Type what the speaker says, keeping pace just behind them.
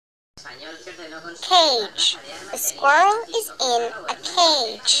Cage. The squirrel is in a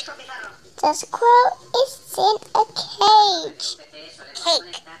cage. The squirrel is in a cage.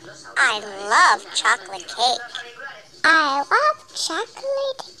 Cake. I love chocolate cake. I love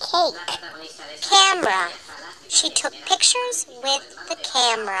chocolate cake. Camera. She took pictures with the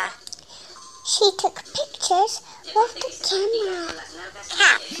camera. She took pictures with the camera.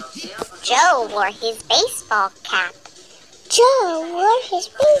 Cap. Joe wore his baseball cap. Joe wore his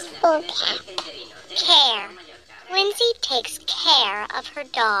baseball cap. Care. Lindsay takes care of her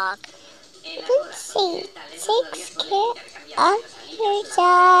dog. Lindsay takes care of her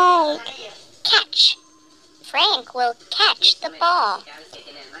dog. Catch. Frank will catch the ball.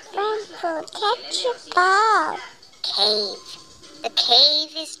 Frank will catch the ball. Cave. The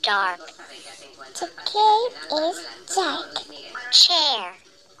cave is dark. The cave is dark. Chair.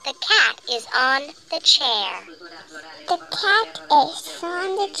 The cat is on the chair. The cat is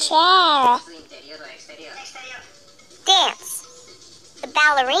on the chair. Dance. The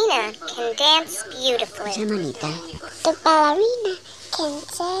ballerina can dance beautifully. The ballerina can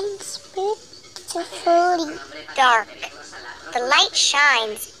dance beautifully. Dark. The light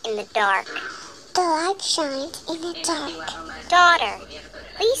shines in the dark. The light shines in the dark. Daughter.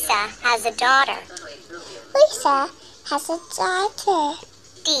 Lisa has a daughter. Lisa has a daughter.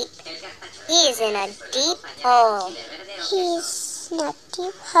 Deep. He is in a deep hole. He's in a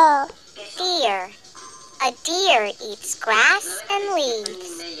deep hole. Deer. A deer eats grass and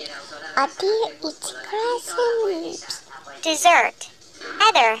leaves. A deer eats grass and leaves. Dessert.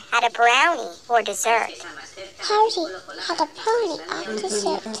 Heather had a brownie for dessert. Hardy had a brownie for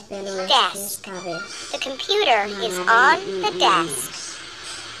dessert. Desk. The computer is on the desk.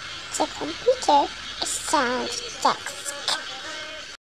 The computer is on the desk.